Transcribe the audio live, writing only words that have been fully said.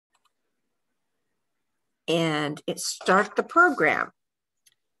and start the program.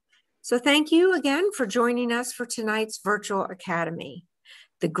 So thank you again for joining us for tonight's Virtual Academy,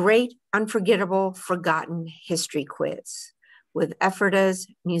 the great, unforgettable, forgotten history quiz with Ephrata's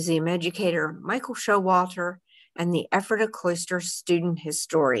museum educator, Michael Showalter, and the Ephrata Cloister student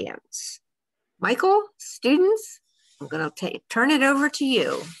historians. Michael, students, I'm going to turn it over to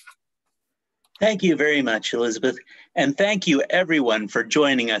you. Thank you very much, Elizabeth. And thank you everyone for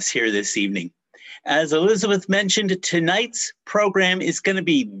joining us here this evening. As Elizabeth mentioned, tonight's program is going to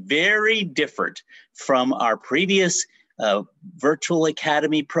be very different from our previous Virtual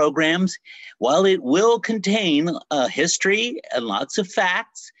Academy programs. While it will contain history and lots of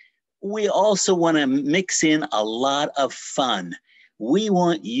facts, we also want to mix in a lot of fun. We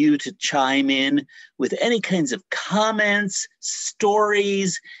want you to chime in with any kinds of comments,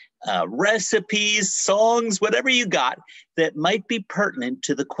 stories, recipes, songs, whatever you got that might be pertinent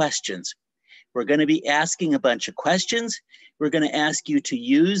to the questions. We're going to be asking a bunch of questions. We're going to ask you to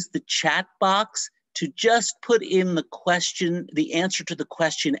use the chat box to just put in the question, the answer to the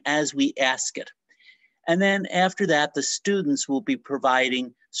question as we ask it. And then after that, the students will be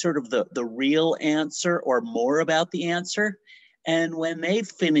providing sort of the real answer or more about the answer. And when they've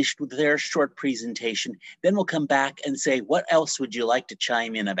finished with their short presentation, then we'll come back and say, what else would you like to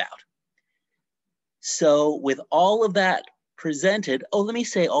chime in about? So with all of that presented, let me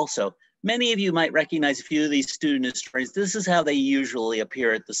say also, many of you might recognize a few of these student historians. This is how they usually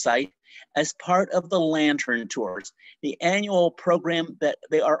appear at the site as part of the Lantern Tours, the annual program that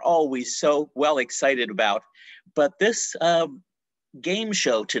they are always so well excited about. But this game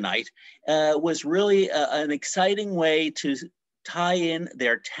show tonight was really an exciting way to tie in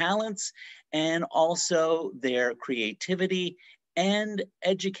their talents and also their creativity and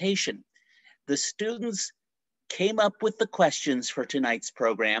education. The students came up with the questions for tonight's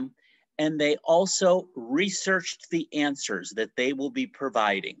program, and they also researched the answers that they will be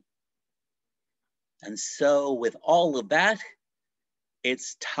providing. And so with all of that,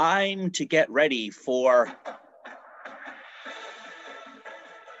 it's time to get ready for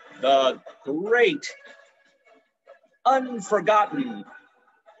the great,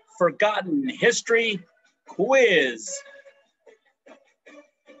 forgotten history quiz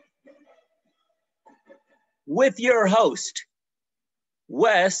with your host,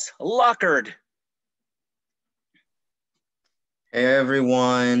 Wes Lockard. Hey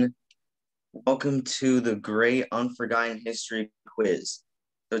everyone, welcome to the great Unforgotten History Quiz.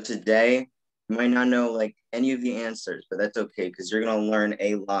 So today, you might not know like any of the answers, but that's okay because you're gonna learn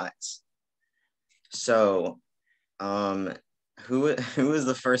a lot. So, who was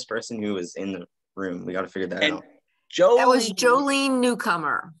the first person who was in the room? We got to figure that out. That was Jolene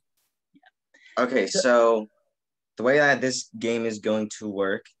Newcomer. Okay, so the way that this game is going to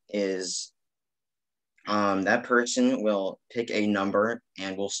work is that person will pick a number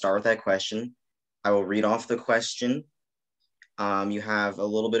and we'll start with that question. I will read off the question. You have a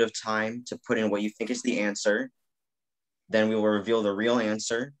little bit of time to put in what you think is the answer. Then we will reveal the real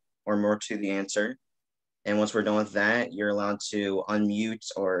answer or more to the answer. And once we're done with that, you're allowed to unmute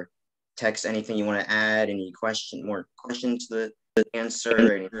or text anything you want to add, any more questions to the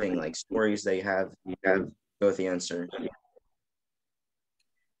answer, anything like stories that you have go with the answer.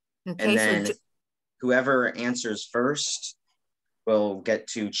 Okay, and then whoever answers first will get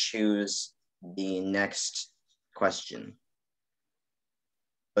to choose the next question.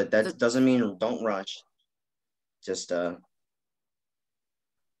 But that doesn't mean don't rush. Just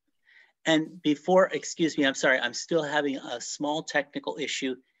And before, excuse me, I'm sorry, I'm still having a small technical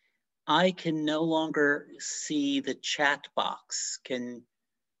issue. I can no longer see the chat box. Can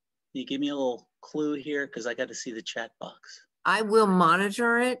you give me a little clue here? Because I got to see the chat box. I will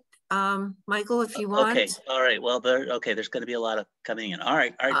monitor it, Michael, if you want. Okay, all right, well, there's going to be a lot of coming in. All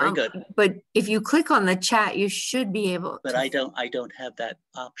right, very good. But if you click on the chat, you should be able to. But I don't have that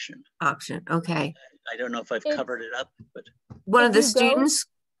option. Okay. I don't know if I've covered it up, but. One of the students.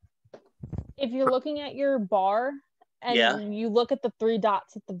 If you're looking at your bar and you look at the three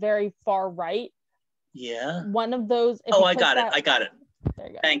dots at the very far right. Yeah. One of those. I got it. There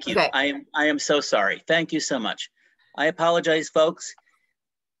you go. Thank you. Okay. I am so sorry. Thank you so much. I apologize, folks.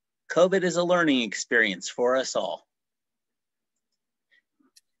 COVID is a learning experience for us all.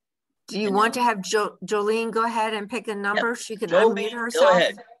 Do you want to have Jolene go ahead and pick a number? Yep. She can unmute herself. Go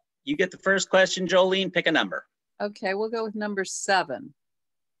ahead. You get the first question, Jolene. Pick a number. Okay, we'll go with number 7.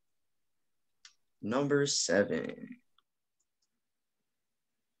 Number 7.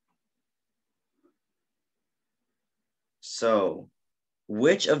 So,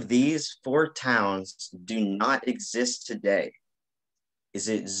 which of these 4 towns do not exist today? Is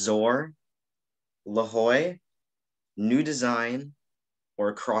it Zor, La Jolla, New Design,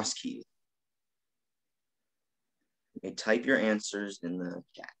 or Cross Keys? Okay, type your answers in the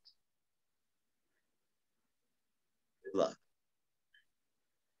chat. Good luck.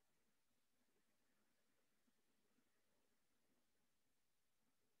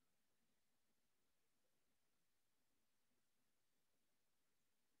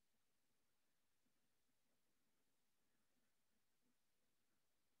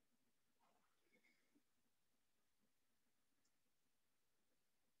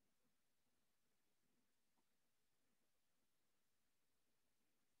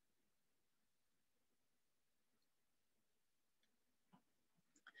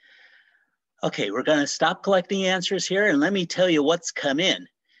 Okay, we're going to stop collecting answers here, and let me tell you what's come in.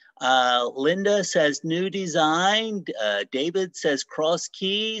 Linda says New Design. David says Cross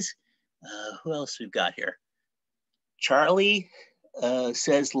Keys. Who else we've got here? Charlie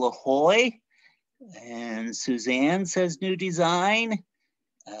says La Jolla, and Suzanne says New Design.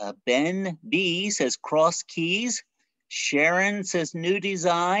 Ben B says Cross Keys. Sharon says New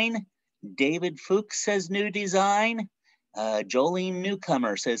Design. David Fuchs says New Design. Jolene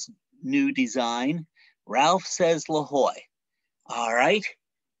Newcomer says New Design. Ralph says La Jolla. All right.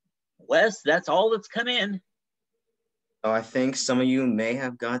 Wes, that's all that's come in. Oh, I think some of you may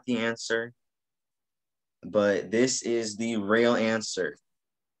have got the answer, but this is the real answer.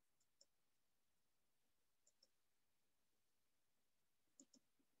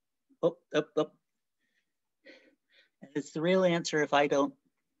 Oh. It's the real answer if I don't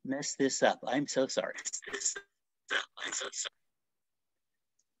mess this up. I'm so sorry.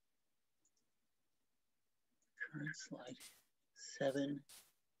 Current slide 7. And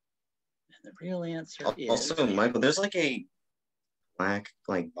the real answer is... Also, Michael, there's like a black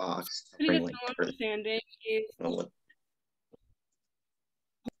box. City that's no longer standing is...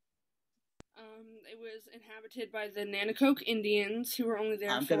 it was inhabited by the Nanacoke Indians, who were only there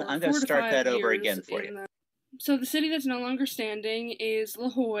I'm for gonna 4 to 5 start that years. over again for you. So the city that's no longer standing is La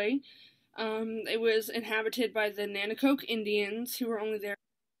Jolla. It was inhabited by the Nanacoke Indians, who were only there.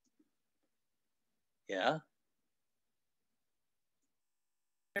 Yeah.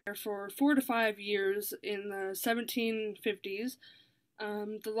 For 4 to 5 years in the 1750s.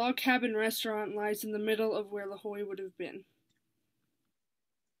 The log cabin restaurant lies in the middle of where La Jolla would have been.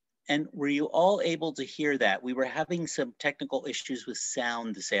 And were you all able to hear that? We were having some technical issues with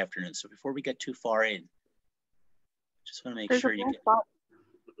sound this afternoon. So before we get too far in, just want to make sure you get...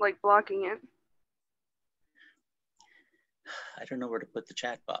 like blocking it. I don't know where to put the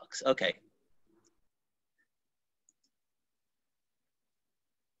chat box. Okay.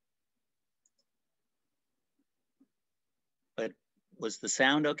 But was the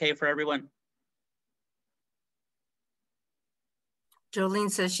sound okay for everyone?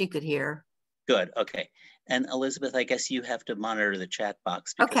 Jolene says she could hear. Good, okay. And Elizabeth, I guess you have to monitor the chat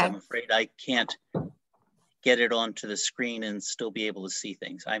box because okay. I'm afraid I can't get it onto the screen and still be able to see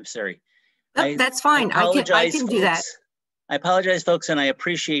things. I'm sorry. Nope, that's fine. I can do that. I apologize, folks, and I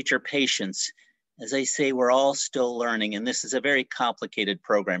appreciate your patience. As I say, we're all still learning, and this is a very complicated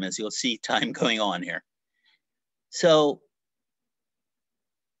program, as you'll see time going on here. So,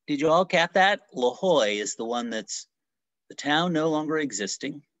 did you all cap that? La Jolla is the one that's the town no longer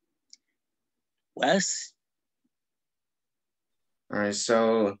existing. Wes? All right,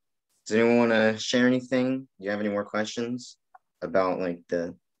 so does anyone want to share anything? Do you have any more questions about like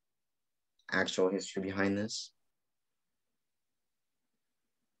the actual history behind this?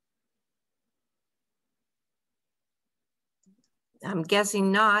 I'm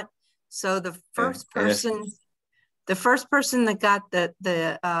guessing not. So the first person that got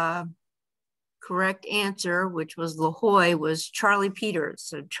the correct answer, which was La Jolla, was Charlie Peters.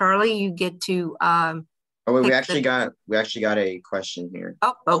 So Charlie, you get to oh wait, we actually got a question here.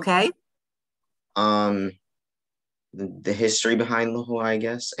 Oh, okay. The history behind La Jolla, I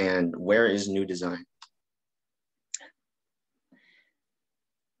guess, and where is New Design?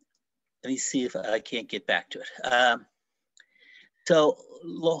 Let me see if I can't get back to it. So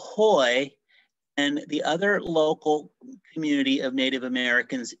La Jolla and the other local community of Native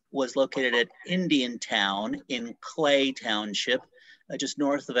Americans was located at Indiantown in Clay Township, just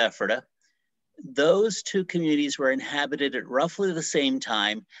north of Ephrata. Those two communities were inhabited at roughly the same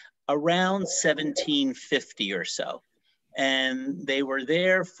time, around 1750 or so. And they were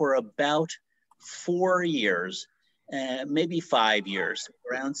there for about 4 years, maybe 5 years,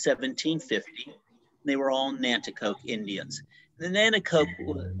 around 1750. They were all Nanticoke Indians. The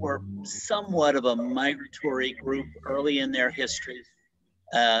Nanticoke were somewhat of a migratory group early in their history,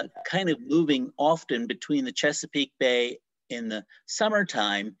 kind of moving often between the Chesapeake Bay in the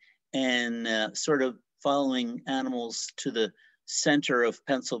summertime and sort of following animals to the center of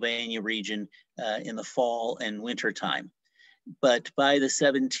Pennsylvania region in the fall and winter time. But by the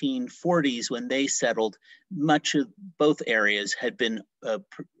 1740s, when they settled, much of both areas had been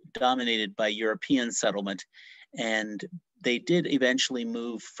dominated by European settlement, and they did eventually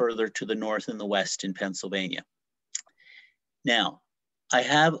move further to the north and the west in Pennsylvania. Now, I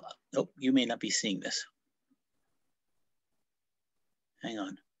have, oh, you may not be seeing this. Hang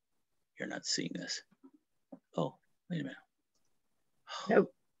on, you're not seeing this. Oh, wait a minute.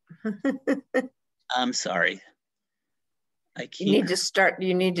 Nope. I'm sorry. You need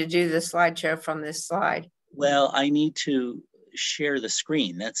to do the slideshow from this slide. Well, I need to share the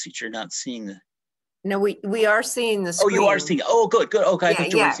screen. That's what you're not seeing. No, we are seeing the screen. Oh, you are seeing. Oh, good, good. Okay, yeah, I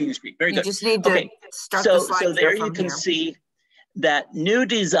thought you were seeing the screen. Very good. You just need to start the slideshow. So there you can see that New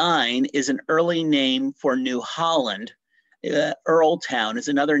Design is an early name for New Holland. Earltown is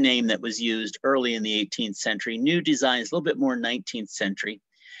another name that was used early in the 18th century. New Design is a little bit more 19th century.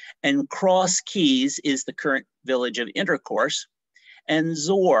 And Cross Keys is the current village of Intercourse. And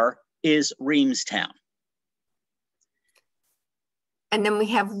Zor is Reamstown. And then we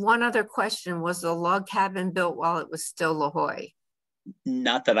have one other question. Was the log cabin built while it was still La Jolla?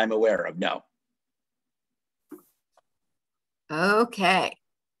 Not that I'm aware of, no. Okay.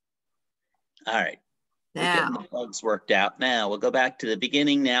 All right. Now, we're getting the bugs worked out. Now we'll go back to the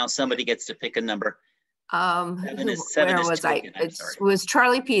beginning. Now somebody gets to pick a number. Where was I? It was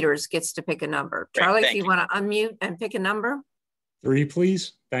Charlie Peters gets to pick a number. Great, Charlie, if you want to unmute and pick a number. 3,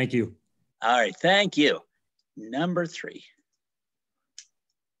 please. Thank you. All right, thank you. Number 3.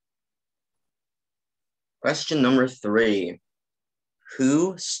 Question number 3.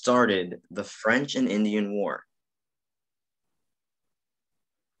 Who started the French and Indian War?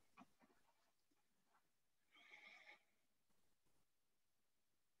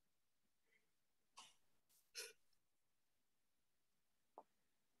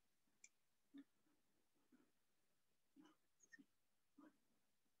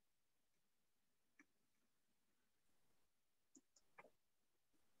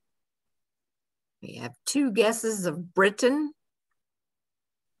 We have 2 guesses of Britain.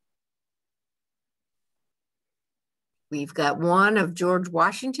 We've got 1 of George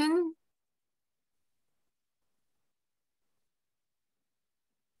Washington.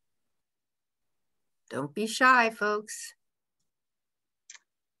 Don't be shy, folks.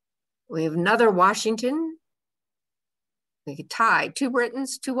 We have another Washington. We could tie 2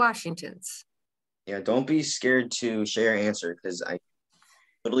 Britons, 2 Washingtons. Yeah, don't be scared to share your answer, because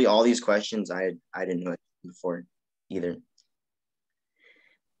literally all these questions I didn't know before either.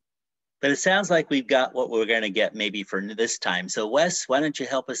 But it sounds like we've got what we're going to get maybe for this time. So Wes, why don't you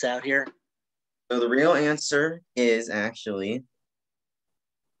help us out here? So the real answer is actually...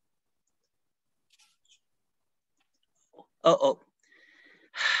 Oh.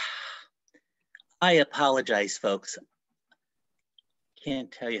 I apologize, folks.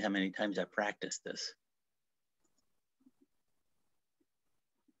 Can't tell you how many times I practiced this.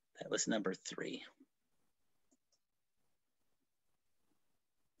 That was number 3.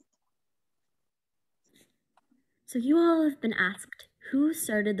 So you all have been asked, who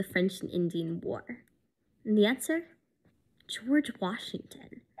started the French and Indian War? And the answer? George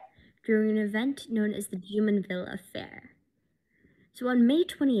Washington, during an event known as the Jumonville Affair. So on May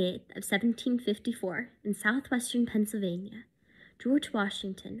 28th of 1754, in southwestern Pennsylvania, George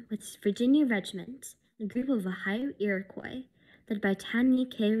Washington, with his Virginia regiment, and a group of Ohio Iroquois, led by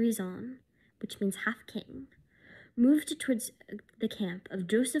Tannique-Rison, which means half-king, moved towards the camp of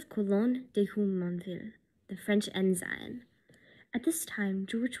Joseph Coulon de Jumonville, the French ensign. At this time,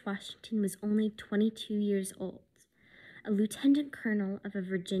 George Washington was only 22 years old, a lieutenant colonel of a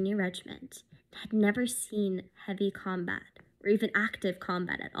Virginia regiment, and had never seen heavy combat, or even active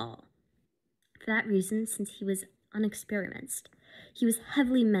combat at all. For that reason, since he was unexperienced, he was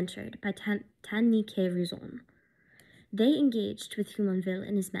heavily mentored by Tannique-Rison. They engaged with Jumonville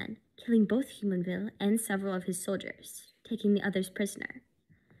and his men, killing both Jumonville and several of his soldiers, taking the others prisoner.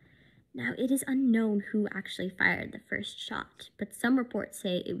 Now, it is unknown who actually fired the first shot, but some reports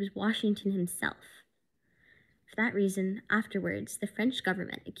say it was Washington himself. For that reason, afterwards, the French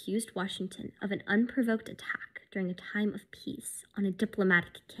government accused Washington of an unprovoked attack during a time of peace on a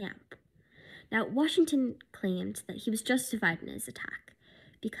diplomatic camp. Now, Washington claimed that he was justified in his attack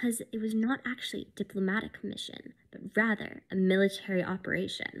because it was not actually a diplomatic mission, but rather a military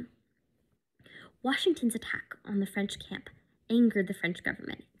operation. Washington's attack on the French camp angered the French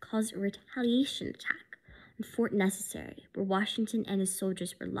government and caused a retaliation attack on Fort Necessary, where Washington and his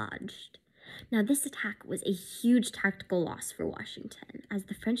soldiers were lodged. Now, this attack was a huge tactical loss for Washington, as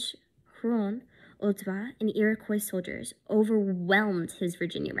the French Huron, Ottawa, and Iroquois soldiers overwhelmed his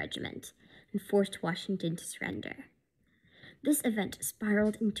Virginia regiment and forced Washington to surrender. This event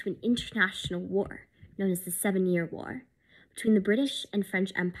spiraled into an international war known as the 7-Year War between the British and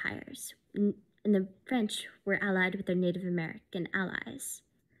French empires, and the French were allied with their Native American allies.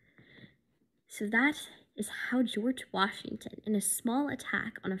 So that is how George Washington, in a small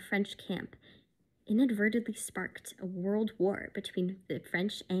attack on a French camp, inadvertently sparked a world war between the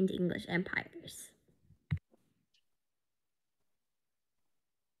French and English empires.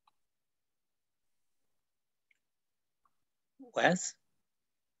 Wes?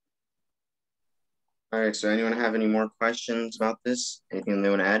 All right, so anyone have any more questions about this? Anything they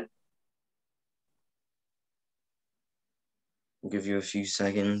want to add? We'll give you a few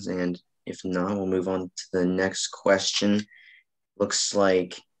seconds, and if not, we'll move on to the next question. Looks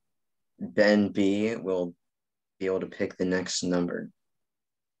like Ben B will be able to pick the next number.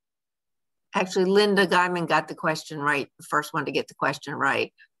 Actually, Linda Guyman got the question right, the first one to get the question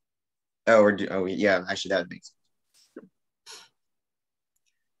right. Oh, yeah, actually that makes sense.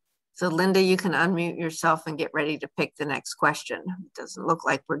 So Linda, you can unmute yourself and get ready to pick the next question. It doesn't look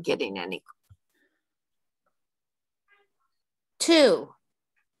like we're getting any. 2.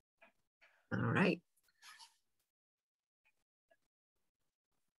 All right.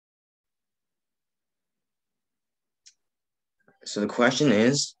 So the question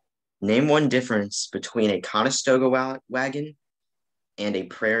is, name one difference between a Conestoga wagon and a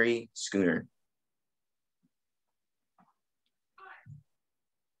prairie schooner.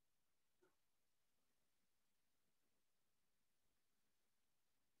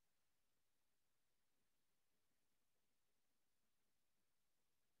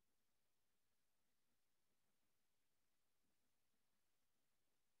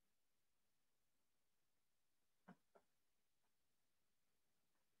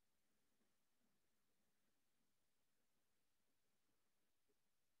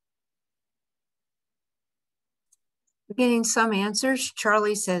 We're getting some answers.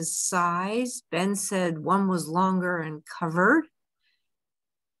 Charlie says size. Ben said one was longer and covered.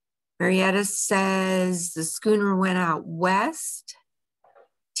 Marietta says the schooner went out west.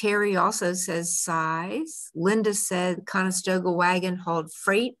 Terry also says size. Linda said Conestoga wagon hauled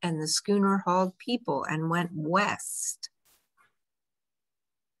freight and the schooner hauled people and went west.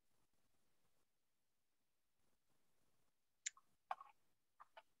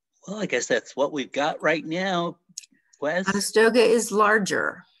 Well, I guess that's what we've got right now. Wes? Conestoga is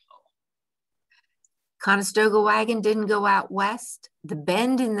larger. Conestoga wagon didn't go out west. The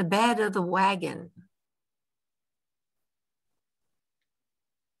bend in the bed of the wagon.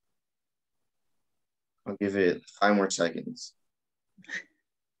 I'll give it 5 more seconds.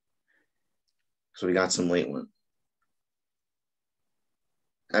 So we got some late ones.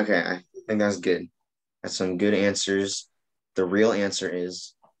 Okay, I think that's good. That's some good answers. The real answer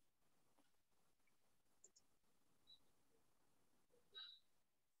is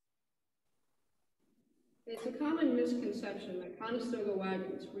it's a common misconception that Conestoga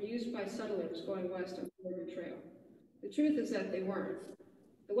wagons were used by settlers going west on the Oregon Trail. The truth is that they weren't.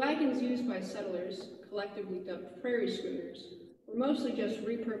 The wagons used by settlers, collectively dubbed prairie schooners, were mostly just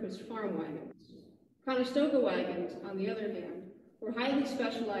repurposed farm wagons. Conestoga wagons, on the other hand, were highly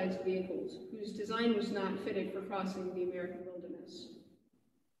specialized vehicles whose design was not fitted for crossing the American wilderness.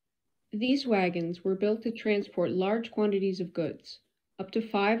 These wagons were built to transport large quantities of goods, up to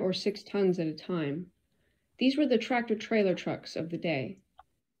 5 or 6 tons at a time. These were the tractor-trailer trucks of the day.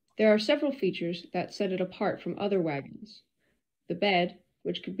 There are several features that set it apart from other wagons. The bed,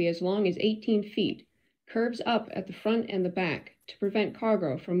 which could be as long as 18 feet, curves up at the front and the back to prevent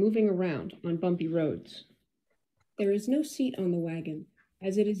cargo from moving around on bumpy roads. There is no seat on the wagon,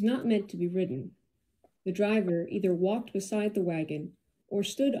 as it is not meant to be ridden. The driver either walked beside the wagon or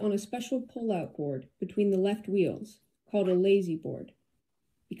stood on a special pull-out board between the left wheels, called a lazy board.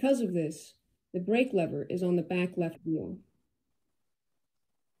 Because of this, the brake lever is on the back left wheel.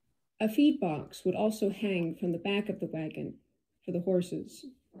 A feed box would also hang from the back of the wagon for the horses.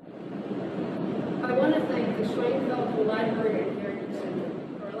 I want to thank the Schweinfeld Library and Heritage Center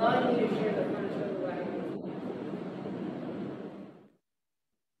for allowing me to share the Conestoga wagon.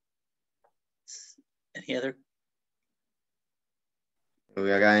 Any other? we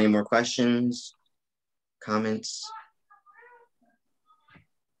got any more questions, comments?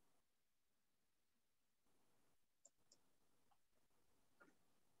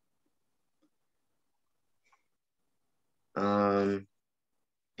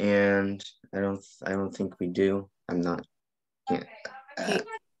 And I don't think we do. I'm not. Yeah. Okay.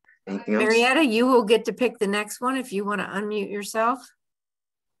 Anything else? Marietta, you will get to pick the next one if you want to unmute yourself.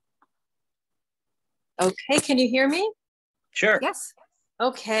 Okay, can you hear me? Sure. Yes.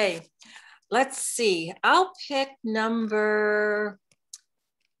 Okay, let's see. I'll pick number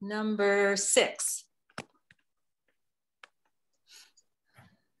 6.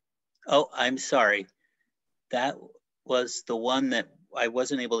 Oh, I'm sorry. That was the one that I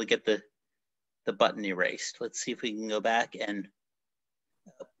wasn't able to get the button erased. Let's see if we can go back and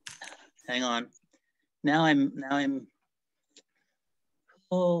hang on. Now I'm,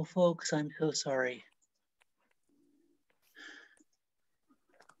 oh, folks, I'm so sorry.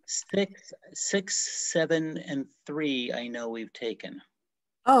 6, 7, and 3, I know we've taken.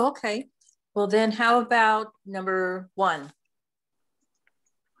 Oh, okay. Well, then how about number 1?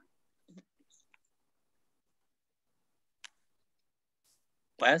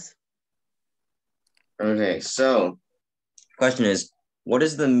 Wes? Okay, so question is, what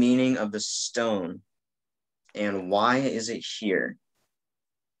is the meaning of the stone and why is it here?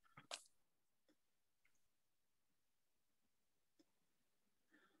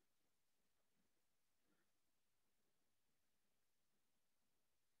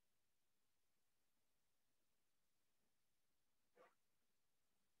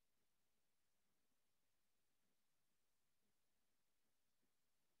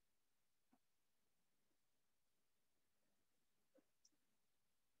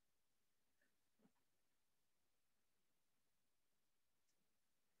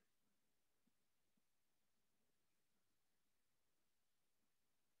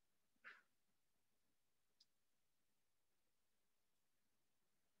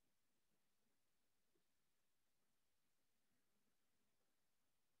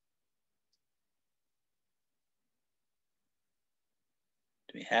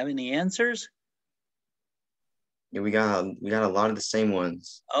 Do we have any answers? Yeah, we got a lot of the same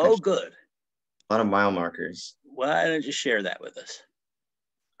ones. Oh, Actually, good. a lot of mile markers. Why don't you share that with us?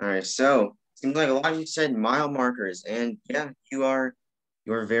 All right, so seems like a lot of you said mile markers, and yeah, you are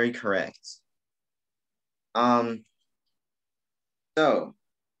very correct. So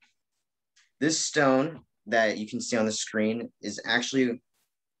this stone that you can see on the screen is actually,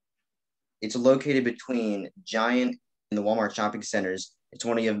 it's located between Giant and the Walmart shopping centers. It's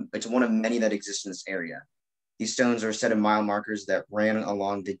one of many that exist in this area. These stones are a set of mile markers that ran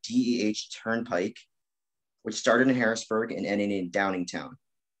along the DEH Turnpike, which started in Harrisburg and ended in Downingtown.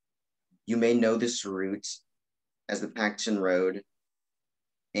 You may know this route as the Paxton Road,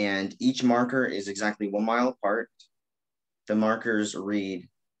 and each marker is exactly 1 mile apart. The markers read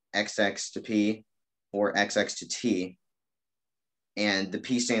XX to P or XX to T, and the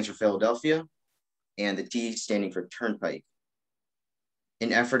P stands for Philadelphia, and the T standing for Turnpike.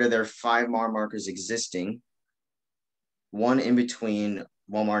 In Ephrata, there are 5 mile markers existing, one in between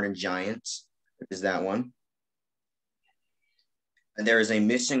Walmart and Giant, which is that one. And there is a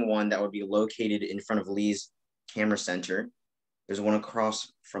missing one that would be located in front of Lee's Camera Center. There's one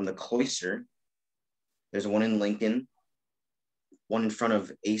across from the Cloister. There's one in Lincoln, one in front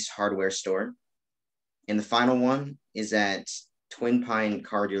of Ace Hardware Store. And the final one is at Twin Pine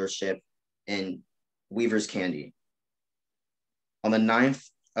Car Dealership and Weaver's Candy. On the 9th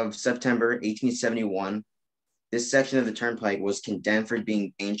of September, 1871, this section of the turnpike was condemned for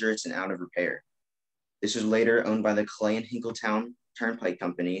being dangerous and out of repair. This was later owned by the Clay and Hinkletown Turnpike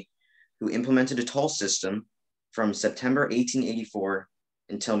Company, who implemented a toll system from September 1884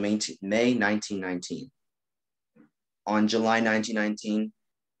 until May 1919. On July 1919,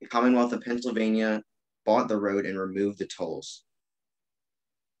 the Commonwealth of Pennsylvania bought the road and removed the tolls.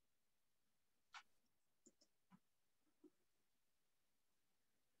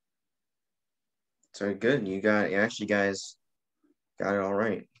 So good, you actually guys got it all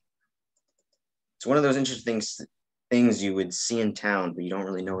right. It's one of those interesting things you would see in town, but you don't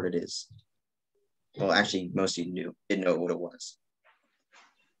really know what it is. Well, actually, most of you didn't know what it was.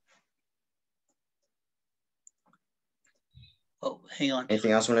 Oh, hang on.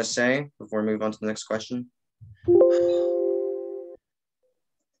 Anything else you want to say before we move on to the next question?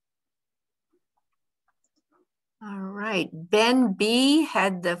 All right. Ben B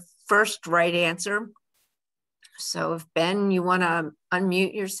had the first right answer. So if Ben, you want to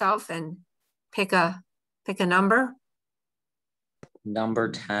unmute yourself and pick a number. Number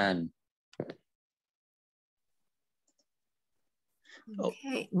 10.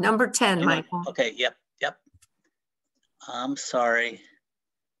 Okay, number 10, Michael. Okay, yep. I'm sorry.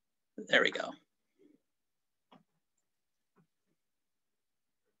 There we go.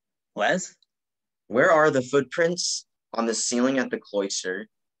 Wes? Where are the footprints on the ceiling at the cloister,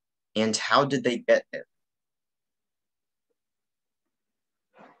 and how did they get there?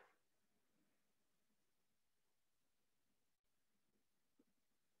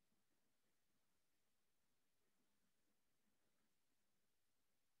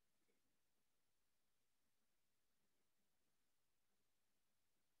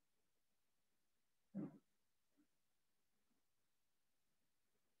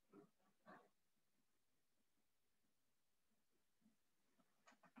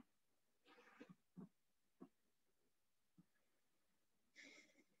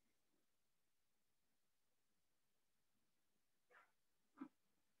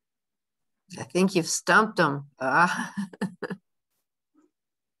 I think you've stumped them.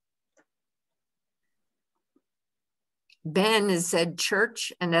 Ben has said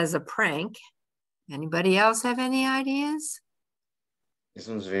church and as a prank. Anybody else have any ideas? This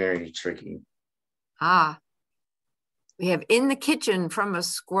one's very tricky. We have in the kitchen from a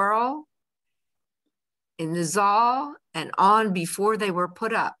squirrel, in the Zal, and on before they were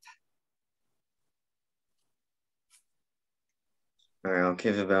put up. All right, I'll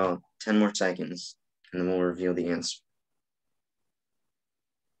give about 10 more seconds and then we'll reveal the answer.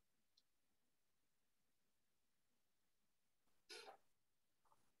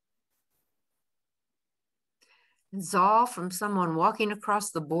 Zal from someone walking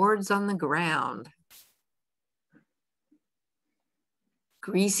across the boards on the ground.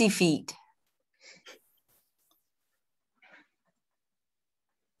 Greasy feet.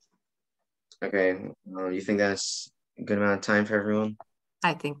 Okay, you think that's a good amount of time for everyone?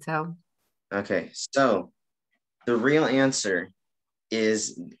 I think so. Okay, so the real answer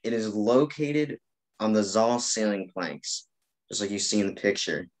is it is located on the Zal ceiling planks, just like you see in the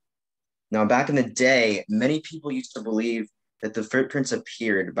picture. Now, back in the day, many people used to believe that the footprints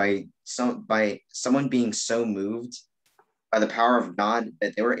appeared by someone being so moved by the power of God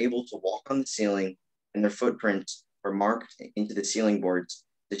that they were able to walk on the ceiling and their footprints were marked into the ceiling boards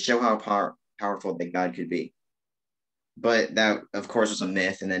to show how powerful that God could be. But that, of course, was a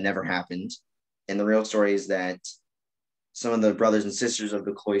myth and that never happened. And the real story is that some of the brothers and sisters of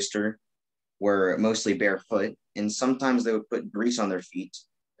the cloister were mostly barefoot, and sometimes they would put grease on their feet,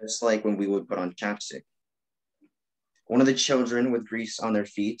 just like when we would put on chapstick. One of the children with grease on their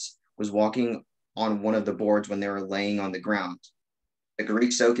feet was walking on one of the boards when they were laying on the ground. The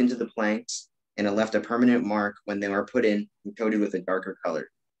grease soaked into the planks, and it left a permanent mark when they were put in and coated with a darker color.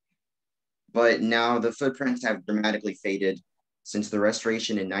 But now the footprints have dramatically faded since the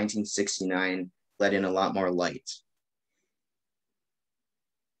restoration in 1969 let in a lot more light.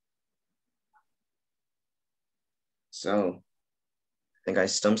 So I think I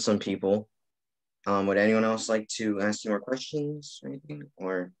stumped some people. Would anyone else like to ask any more questions or anything?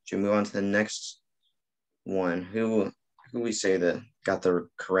 Or should we move on to the next one? Who we say that got the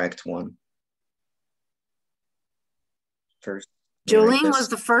correct one? First. Jolene was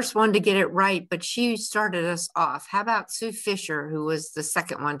the first one to get it right, but she started us off. How about Sue Fisher, who was the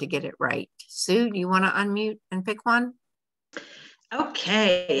second one to get it right? Sue, do you want to unmute and pick one?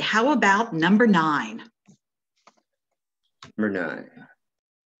 Okay, how about number 9? Number 9.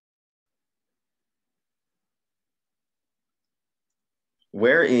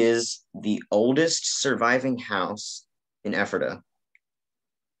 Where is the oldest surviving house in Ephrata?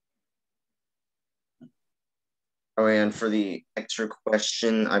 Oh, and for the extra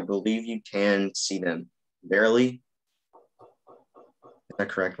question, I believe you can see them barely. Is that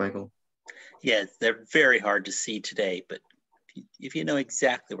correct, Michael? Yes, they're very hard to see today, but if you know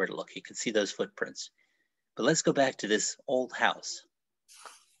exactly where to look, you can see those footprints. But let's go back to this old house.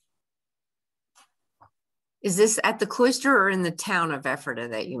 Is this at the cloister or in the town of Ephrata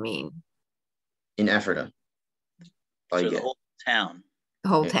that you mean? In Ephrata. So the whole town. The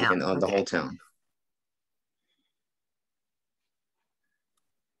whole town. The whole town.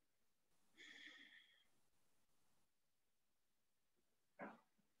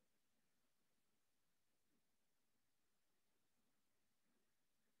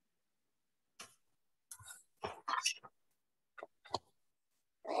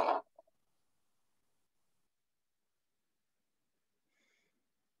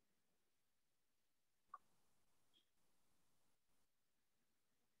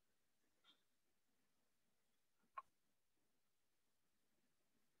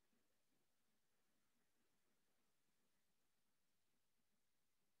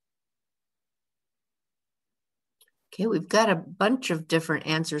 Okay, we've got a bunch of different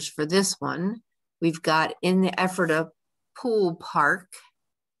answers for this one. We've got in the Ephrata Pool Park,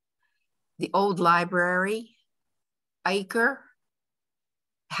 the old library, Iker,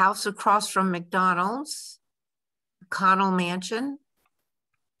 house across from McDonald's, Connell Mansion.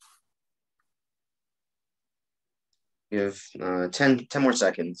 You have 10 more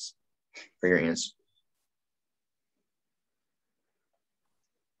seconds for your answer.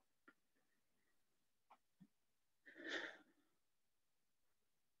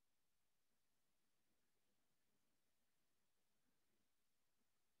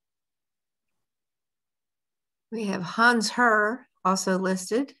 We have Hans Herr also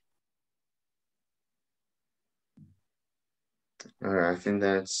listed. All right, I think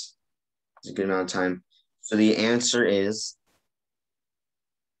that's a good amount of time. So the answer is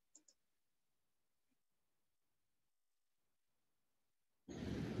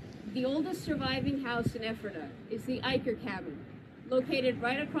The oldest surviving house in Ephrata is the Eicher cabin, located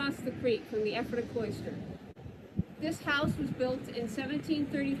right across the creek from the Ephrata Cloister. This house was built in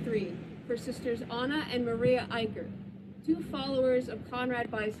 1733 for Sisters Anna and Maria Eicher, two followers of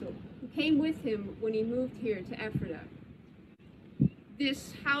Conrad Beissel, who came with him when he moved here to Ephrata.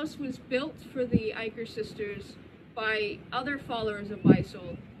 This house was built for the Eicher sisters by other followers of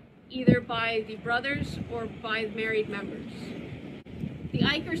Beissel, either by the brothers or by married members. The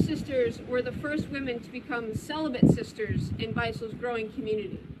Eicher sisters were the first women to become celibate sisters in Beissel's growing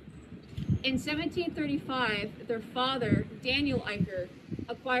community. In 1735, their father, Daniel Eicher,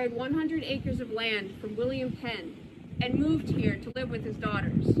 acquired 100 acres of land from William Penn and moved here to live with his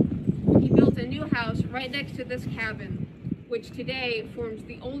daughters. He built a new house right next to this cabin, which today forms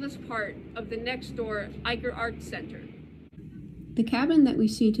the oldest part of the next door Eicher Arts Center. The cabin that we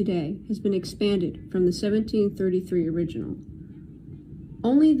see today has been expanded from the 1733 original.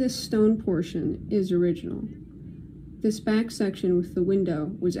 Only this stone portion is original. This back section with the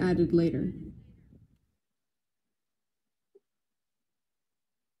window was added later.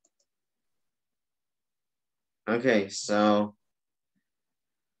 Okay, so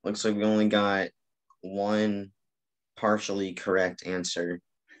looks like we only got one partially correct answer.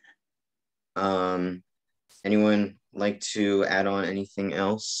 Anyone like to add on anything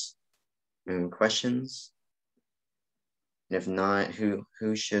else? Any questions? And if not, who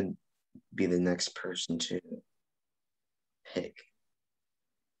should be the next person to pick?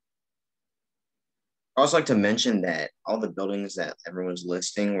 I'd also like to mention that all the buildings that everyone's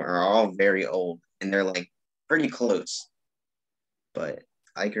listing are all very old, and they're like pretty close. But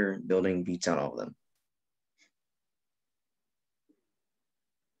Eicher building beats out all of them.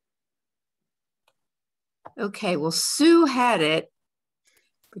 Okay, well, Sue had it,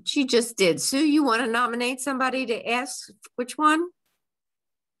 but she just did. Sue, you want to nominate somebody to ask which one?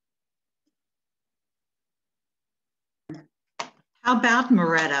 How about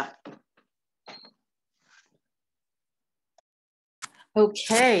Moretta?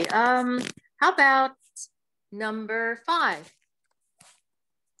 Okay, how about number 5?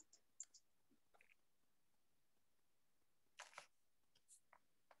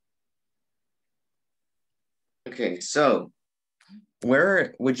 Okay, so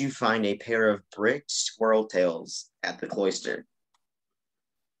where would you find a pair of brick squirrel tails at the cloister?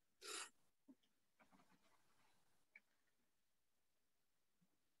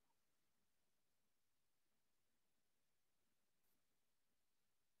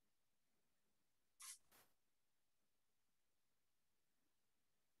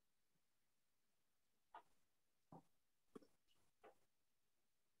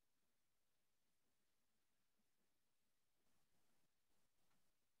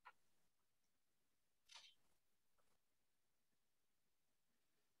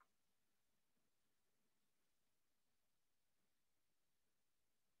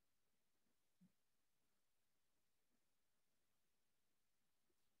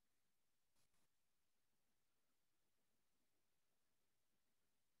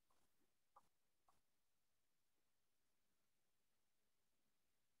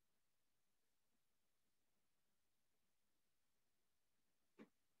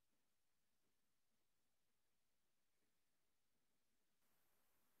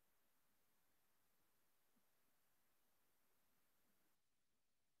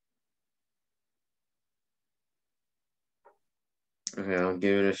 Okay, I'll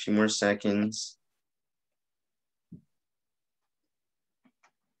give it a few more seconds.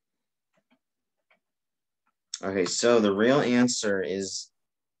 Okay, so the real answer is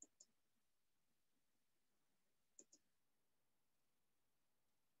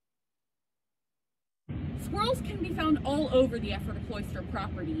Squirrels can be found all over the Ephrata Cloister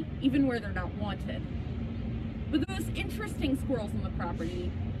property, even where they're not wanted. But the most interesting squirrels on the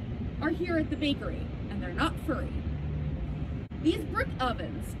property are here at the bakery, and they're not furry. These brick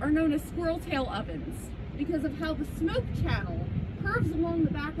ovens are known as squirrel tail ovens because of how the smoke channel curves along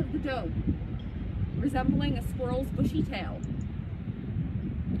the back of the dome, resembling a squirrel's bushy tail.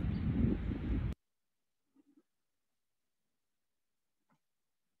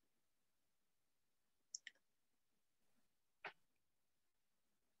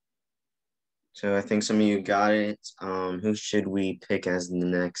 So I think some of you got it. Who should we pick as the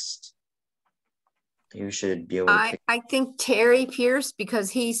next? Who should be able to pick? I think Terry Pierce, because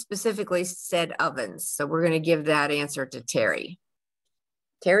he specifically said ovens. So we're going to give that answer to Terry.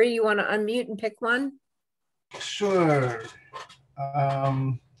 Terry, you want to unmute and pick one? Sure.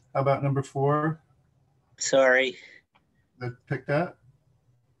 How about number 4? Sorry. Pick that.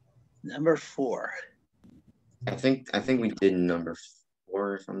 Number 4. I think we did number 4.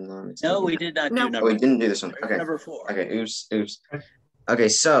 4, if I'm not mistaken. No, we did not do number. Oh, we didn't do this one. Okay. Number 4. Okay, oops. Okay,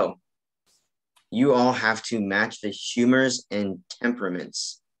 so you all have to match the humors and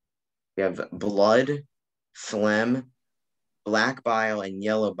temperaments. We have blood, phlegm, black bile, and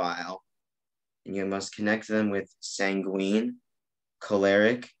yellow bile. And you must connect them with sanguine,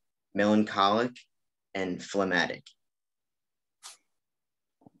 choleric, melancholic, and phlegmatic.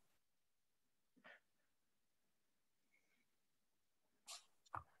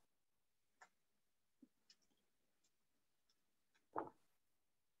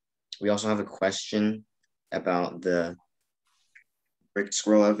 We also have a question about the brick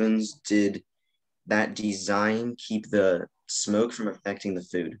squirrel ovens. Did that design keep the smoke from affecting the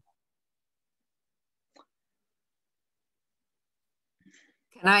food?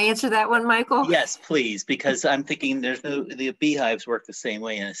 Can I answer that one, Michael? Yes, please, because I'm thinking the beehives work the same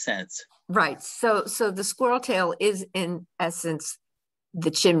way in a sense. Right. So the squirrel tail is in essence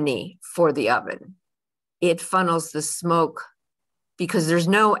the chimney for the oven. It funnels the smoke because there's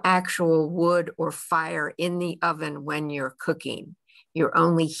no actual wood or fire in the oven when you're cooking. You're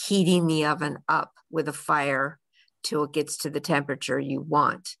only heating the oven up with a fire till it gets to the temperature you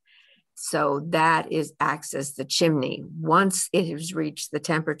want. So that acts as the chimney. Once it has reached the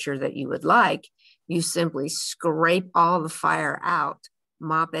temperature that you would like, you simply scrape all the fire out,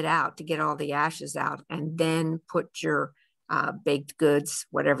 mop it out to get all the ashes out, and then put your baked goods,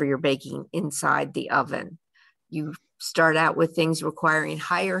 whatever you're baking, inside the oven. You start out with things requiring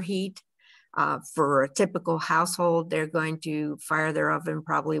higher heat. For a typical household, they're going to fire their oven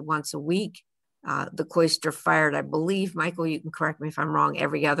probably once a week. The cloister fired, I believe, Michael, you can correct me if I'm wrong,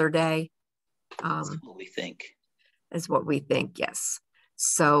 every other day. That's what we think. Is what we think, yes.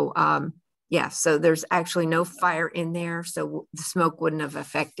 So, yeah, so there's actually no fire in there, so the smoke wouldn't have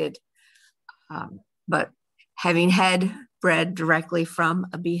affected. But having had bread directly from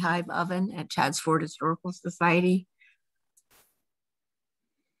a beehive oven at Chadds Ford Historical Society,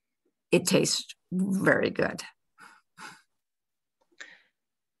 it tastes very good.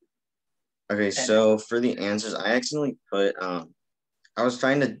 Okay, so for the answers, I accidentally put, I was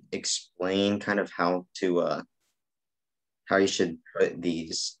trying to explain kind of how you should put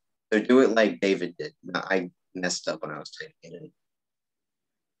these. So do it like David did. I messed up when I was typing it in.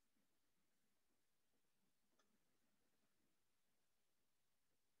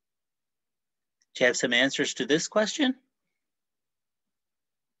 Do you have some answers to this question?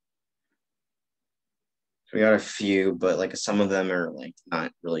 We got a few, but like some of them are like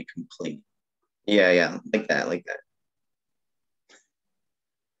not really complete. Yeah, like that.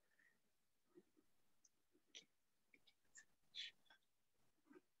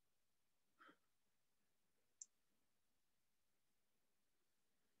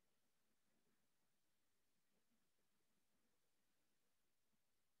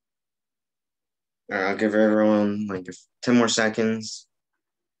 All right, I'll give everyone like 10 more seconds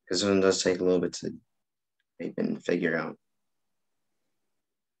because it does take a little bit to even figure out.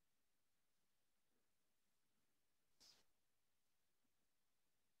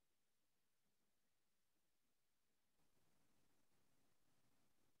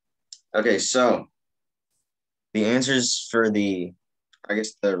 Okay, so the answers for the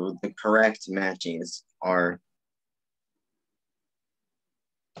correct matches are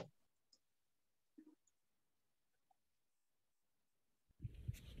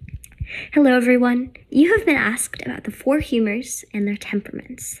Hello everyone. You have been asked about the 4 humors and their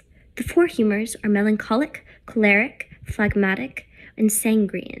temperaments. The 4 humors are melancholic, choleric, phlegmatic, and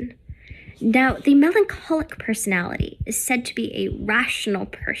sanguine. Now, the melancholic personality is said to be a rational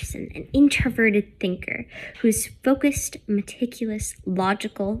person, an introverted thinker who is focused, meticulous,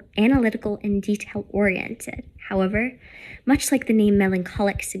 logical, analytical, and detail-oriented. However, much like the name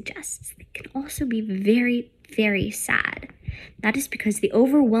melancholic suggests, they can also be very, very sad. That is because the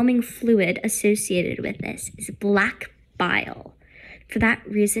overwhelming fluid associated with this is black bile. For that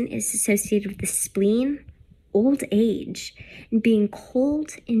reason, it is associated with the spleen, old age, and being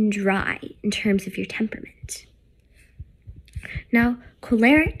cold and dry in terms of your temperament. Now,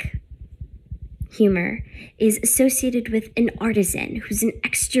 choleric humor is associated with an artisan who's an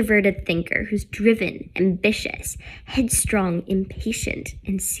extroverted thinker, who's driven, ambitious, headstrong, impatient,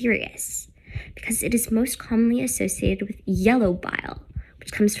 and serious, because it is most commonly associated with yellow bile,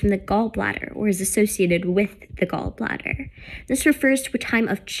 which comes from the gallbladder or is associated with the gallbladder. This refers to a time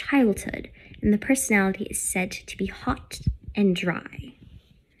of childhood, and the personality is said to be hot and dry.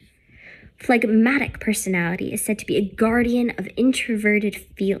 Phlegmatic personality is said to be a guardian of introverted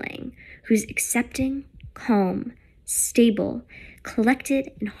feeling, who's accepting, calm, stable,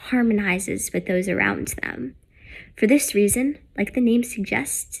 collected, and harmonizes with those around them. For this reason, like the name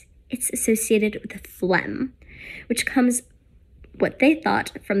suggests, it's associated with phlegm, which comes, what they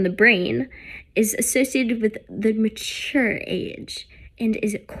thought, from the brain, is associated with the mature age and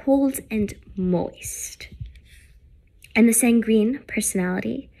is cold and moist. And the sanguine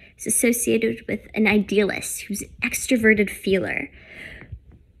personality is associated with an idealist who's an extroverted feeler,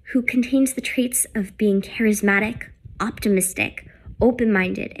 who contains the traits of being charismatic, optimistic,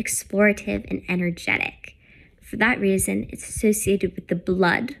 open-minded, explorative, and energetic. For that reason, it's associated with the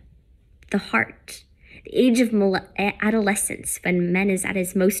blood, the heart, the age of adolescence, when man is at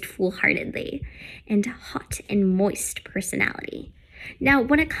his most foolhardily, and hot and moist personality. Now,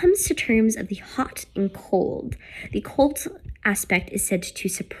 when it comes to terms of the hot and cold, the cold aspect is said to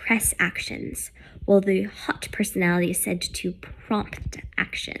suppress actions, while the hot personality is said to prompt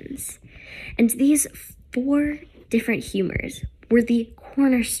actions. And these 4 different humors were the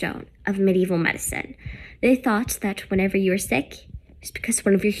cornerstone of medieval medicine. They thought that whenever you were sick, it was because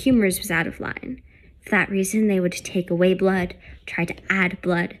one of your humors was out of line. For that reason, they would take away blood, try to add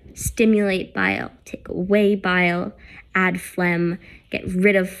blood, stimulate bile, take away bile, add phlegm, get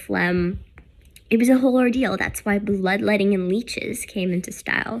rid of phlegm. It was a whole ordeal. That's why bloodletting and leeches came into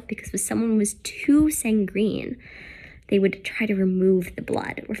style, because if someone was too sanguine, they would try to remove the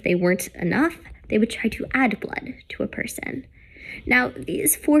blood, or if they weren't enough, they would try to add blood to a person. Now,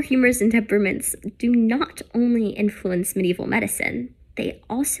 these 4 humors and temperaments do not only influence medieval medicine, they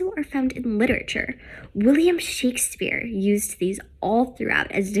also are found in literature. William Shakespeare used these all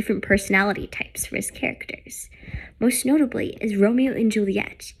throughout as different personality types for his characters. Most notably is Romeo and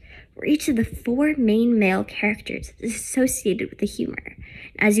Juliet, where each of the 4 main male characters is associated with a humor.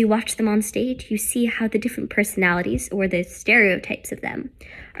 As you watch them on stage, you see how the different personalities, or the stereotypes of them,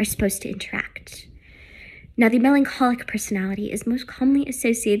 are supposed to interact. Now, the melancholic personality is most commonly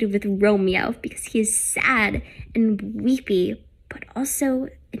associated with Romeo because he is sad and weepy, but also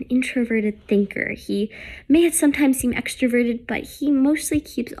an introverted thinker. He may sometimes seem extroverted, but he mostly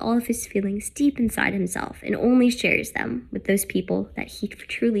keeps all of his feelings deep inside himself and only shares them with those people that he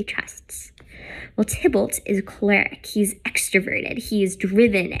truly trusts. Well, Tybalt is choleric. He's extroverted. He is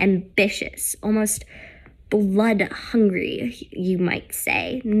driven, ambitious, almost blood hungry, you might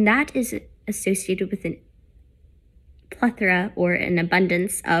say. And that is associated with an plethora, or an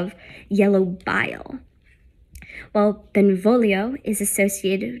abundance, of yellow bile. While Benvolio is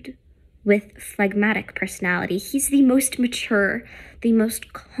associated with phlegmatic personality. He's the most mature, the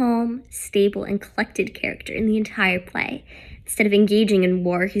most calm, stable, and collected character in the entire play. Instead of engaging in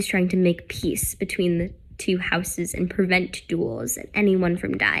war, he's trying to make peace between the 2 houses and prevent duels and anyone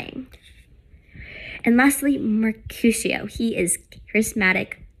from dying. And lastly, Mercutio. He is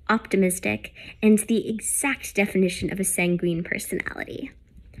charismatic, optimistic, and the exact definition of a sanguine personality.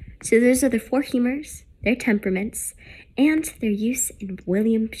 So those are the 4 humors, their temperaments, and their use in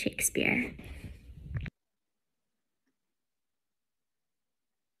William Shakespeare.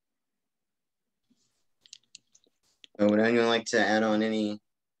 Would anyone like to add on any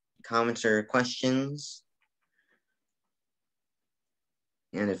comments or questions?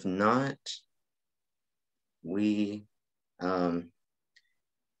 And if not, we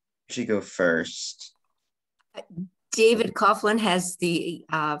should go first. David Coughlin has the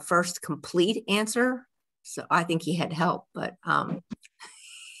first complete answer, so I think he had help, but I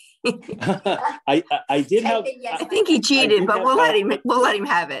did have. I think he cheated, but we'll let him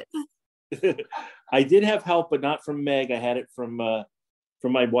have it. I did have help, but not from Meg. I had it from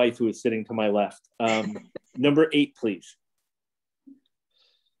my wife, who is sitting to my left. Number 8, please.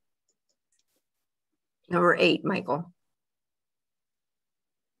 Number 8, Michael.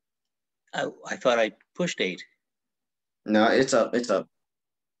 I thought I pushed 8. No, it's up. It's up.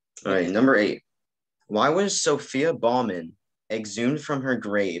 All right, number 8. Why was Sophia Baumann exhumed from her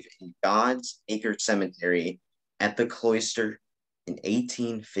grave in God's Acre Cemetery at the cloister in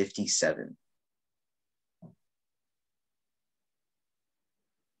 1857?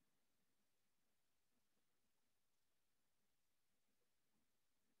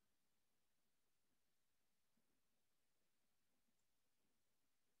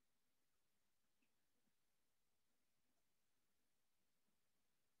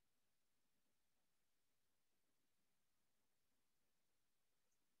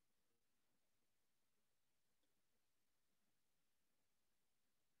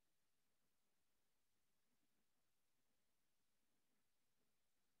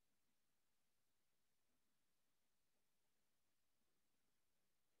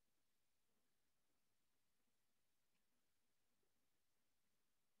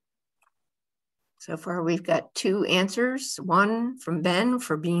 So far, we've got 2 answers. One from Ben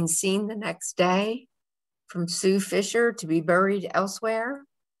for being seen the next day From Sue Fisher, to be buried elsewhere.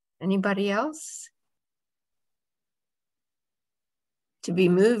 Anybody else? To be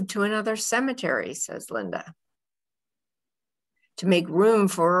moved to another cemetery, says Linda. To make room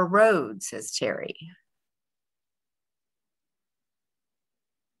for a road, says Terry.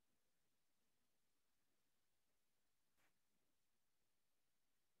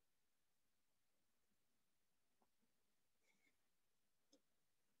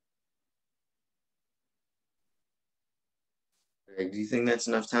 Do you think that's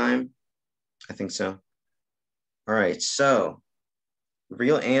enough time? I think so. All right, so the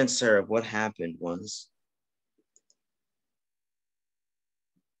real answer of what happened was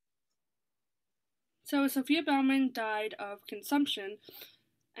So Sophia Baumann died of consumption,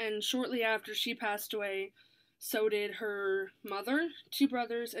 and shortly after she passed away, so did her mother, 2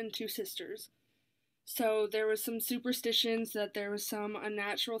 brothers, and 2 sisters. So there was some superstitions that there was some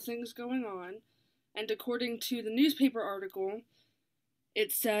unnatural things going on, and according to the newspaper article,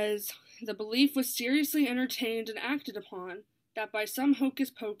 it says, the belief was seriously entertained and acted upon that by some hocus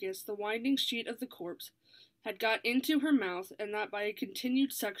pocus the winding sheet of the corpse had got into her mouth, and that by a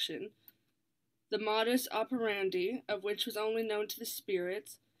continued suction, the modus operandi of which was only known to the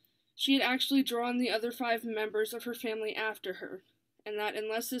spirits, she had actually drawn the other 5 members of her family after her, and that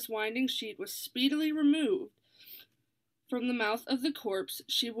unless this winding sheet was speedily removed from the mouth of the corpse,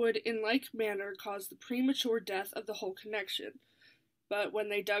 she would in like manner cause the premature death of the whole connection. But when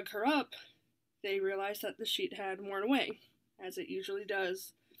they dug her up, they realized that the sheet had worn away, as it usually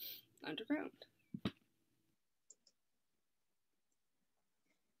does underground.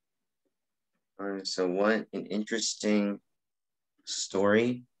 all right, so what an interesting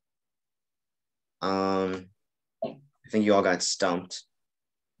story. I think you all got stumped.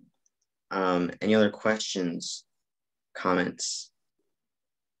 Any other questions, comments?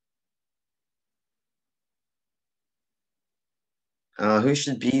 Who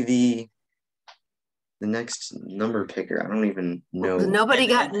should be the next number picker? I don't even know. Well, nobody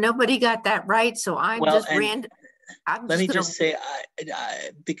got that right, so I'm Well, just random. Let me just say,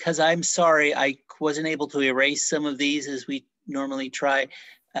 because I'm sorry, I wasn't able to erase some of these as we normally try.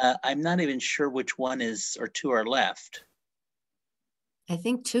 I'm not even sure which one is or 2 are left. I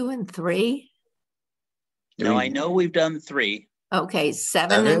think 2 and 3. No, I know we've done 3. Okay,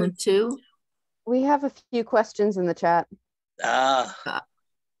 7 and 2. We have a few questions in the chat.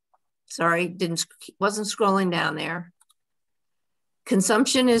 Sorry, wasn't scrolling down there.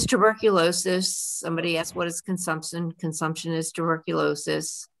 Consumption is tuberculosis. Somebody asked, what is consumption? Consumption is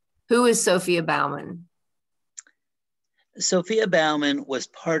tuberculosis. Who is Sophia Baumann? Sophia Baumann was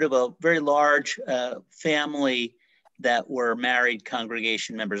part of a very large family that were married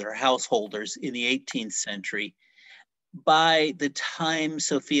congregation members or householders in the 18th century. By the time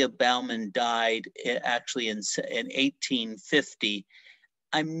Sophia Baumann died, actually in 1850,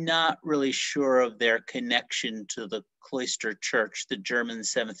 I'm not really sure of their connection to the Cloister Church, the German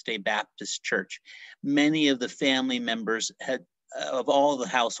Seventh-day Baptist Church. Many of the family members of all the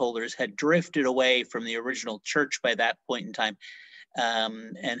householders had drifted away from the original church by that point in time,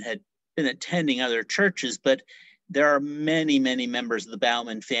 and had been attending other churches, but there are many, many members of the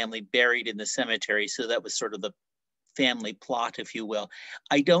Baumann family buried in the cemetery, so that was sort of the family plot, if you will.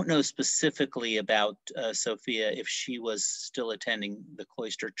 I don't know specifically about Sophia, if she was still attending the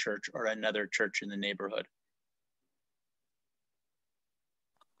Cloister Church or another church in the neighborhood.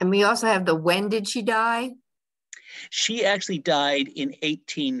 And we also have when did she die? She actually died in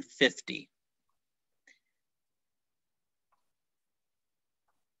 1850.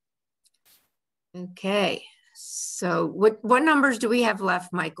 Okay, so what numbers do we have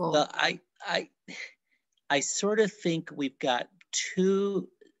left, Michael? Well, I sort of think we've got 2,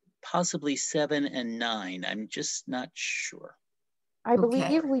 possibly 7 and 9. I'm just not sure. I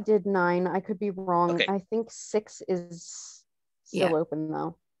believe we did 9. I could be wrong. Okay. I think 6 is still open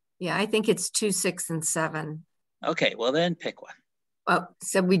though. Yeah, I think it's 2, 6, and 7. Okay, well then pick one. Oh,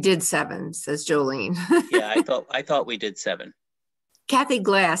 so we did 7, says Jolene. Yeah, I thought we did 7. Kathy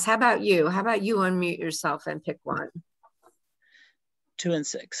Glass, how about you? How about you unmute yourself and pick one? 2 and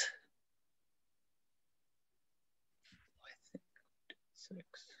 6.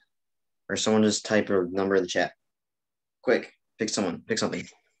 Or someone just type a number in the chat. Quick, pick someone, pick something.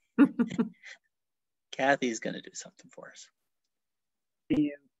 Kathy's gonna do something for us.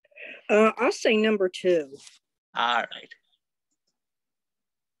 I'll say number 2. All right.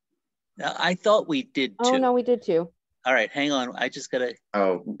 Now, I thought we did 2. Oh, no, we did 2. All right, hang on. I just gotta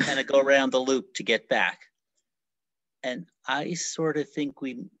kind of go around the loop to get back. And I sort of think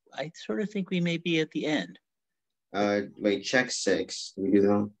we may be at the end. Wait, check 6. Did we do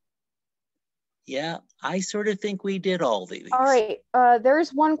that? Yeah, I sort of think we did all these. All right.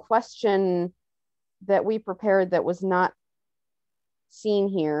 There's one question that we prepared that was not seen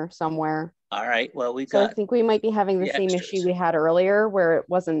here somewhere. All right. Well, we So got. I think we might be having the same issue we had earlier where it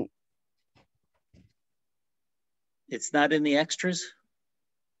wasn't. It's not in the extras?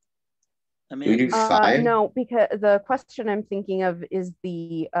 We do 5? No, because the question I'm thinking of is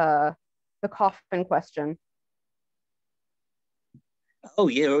the coffin question. Oh,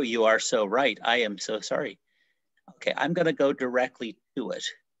 you are so right. I am so sorry. Okay, I'm going to go directly to it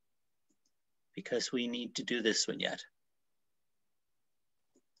because we need to do this one yet.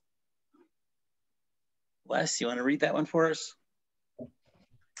 Wes, you want to read that one for us?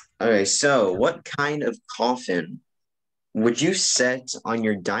 Okay, so what kind of coffin would you set on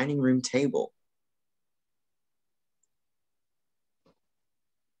your dining room table?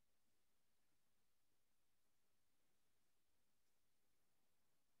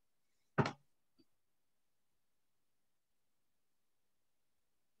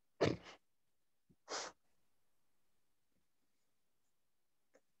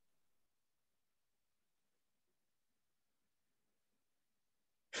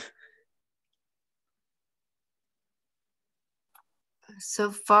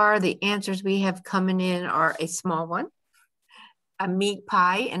 So far, the answers we have coming in are a small one, a meat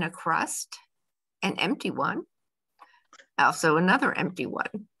pie in a crust, an empty one, also another empty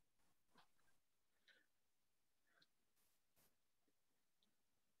one.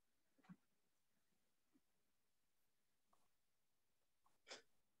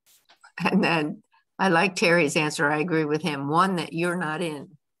 And then I like Terry's answer. I agree with him. One that you're not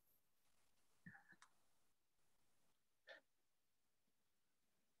in.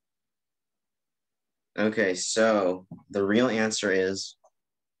 Okay, so the real answer is.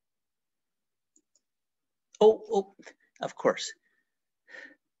 Oh, of course.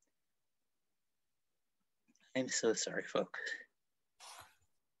 I'm so sorry, folks.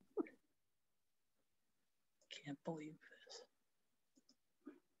 Can't believe this.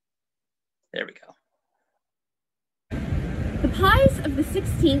 There we go. The pies of the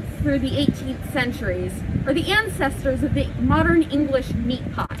 16th through the 18th centuries are the ancestors of the modern English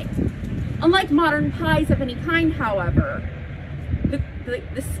meat pie. Unlike modern pies of any kind, however,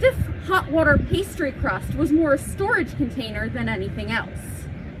 the stiff hot water pastry crust was more a storage container than anything else.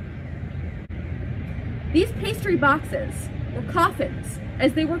 These pastry boxes, or coffins,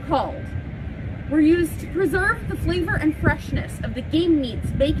 as they were called, were used to preserve the flavor and freshness of the game meats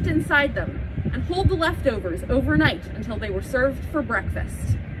baked inside them and hold the leftovers overnight until they were served for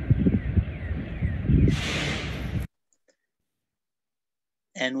breakfast.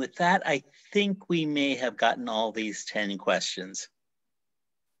 And with that, I think we may have gotten all these 10 questions.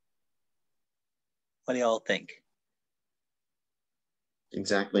 What do y'all think?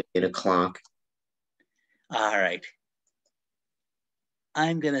 Exactly 8 o'clock. All right.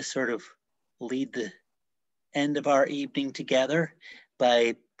 I'm going to sort of lead the end of our evening together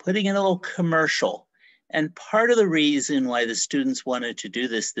by putting in a little commercial. And part of the reason why the students wanted to do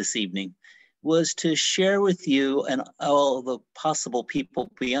this evening was to share with you and all the possible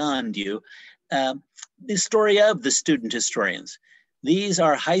people beyond you the story of the student historians. These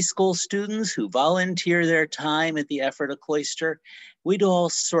are high school students who volunteer their time at the Ephrata Cloister. We do all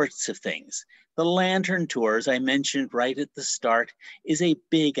sorts of things. The lantern tours I mentioned right at the start is a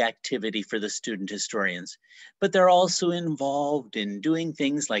big activity for the student historians, but they're also involved in doing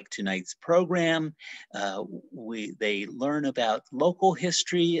things like tonight's program. They learn about local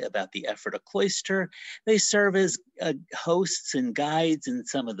history, about the Ephrata Cloister. They serve as hosts and guides in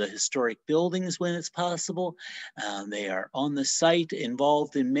some of the historic buildings when it's possible. They are on the site,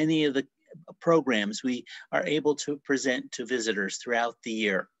 involved in many of the programs we are able to present to visitors throughout the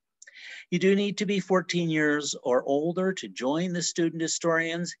year. You do need to be 14 years or older to join the student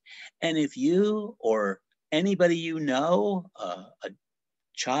historians. And if you or anybody you know, a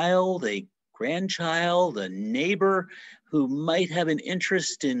child, a grandchild, a neighbor who might have an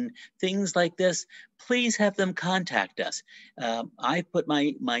interest in things like this, please have them contact us. I put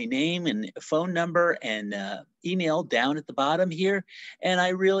my name and phone number and email down at the bottom here, and I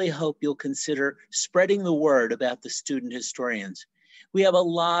really hope you'll consider spreading the word about the student historians. We have a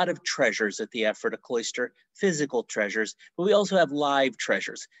lot of treasures at the Ephrata Cloister, physical treasures, but we also have live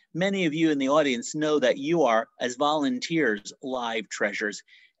treasures. Many of you in the audience know that you are, as volunteers, live treasures,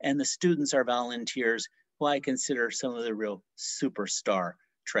 and the students are volunteers who I consider some of the real superstar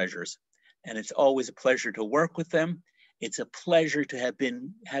treasures. And it's always a pleasure to work with them. It's a pleasure to have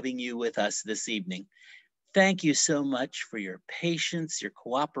been having you with us this evening. Thank you so much for your patience, your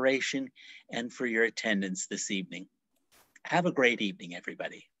cooperation, and for your attendance this evening. Have a great evening,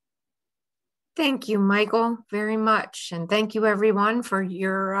 everybody. Thank you, Michael, very much. And thank you everyone for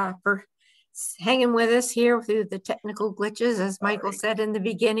your for hanging with us here through the technical glitches. As Michael said in the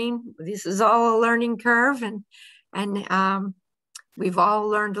beginning, this is all a learning curve, and we've all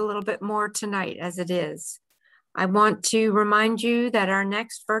learned a little bit more tonight as it is. I want to remind you that our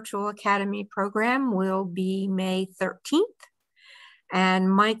next Virtual Academy program will be May 13th.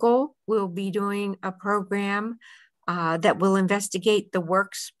 And Michael will be doing a program that will investigate the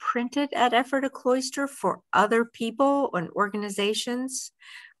works printed at Ephrata Cloister for other people and organizations,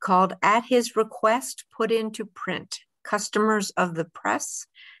 called At His Request Put Into Print, Customers of the Press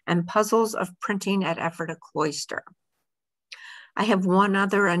and Puzzles of Printing at Ephrata Cloister. I have one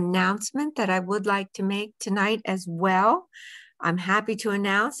other announcement that I would like to make tonight as well. I'm happy to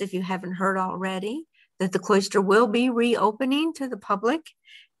announce, if you haven't heard already, that the cloister will be reopening to the public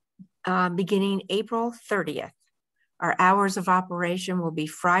beginning April 30th. Our hours of operation will be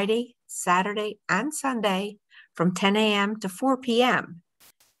Friday, Saturday, and Sunday from 10 a.m. to 4 p.m.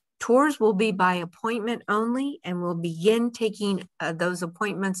 Tours will be by appointment only, and we'll begin taking those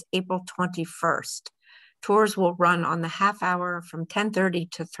appointments April 21st. Tours will run on the half hour from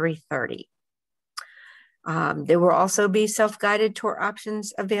 10:30 to 3:30. There will also be self-guided tour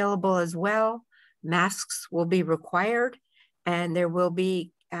options available as well. Masks will be required, and there will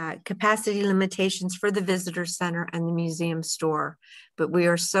be capacity limitations for the visitor center and the museum store. But we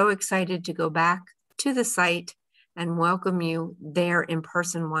are so excited to go back to the site and welcome you there in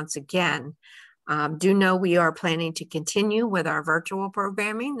person once again. Do know we are planning to continue with our virtual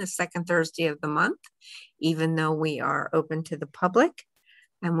programming the second Thursday of the month, even though we are open to the public.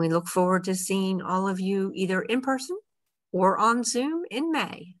 And we look forward to seeing all of you either in person or on Zoom in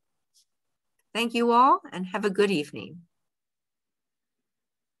May. Thank you all and have a good evening.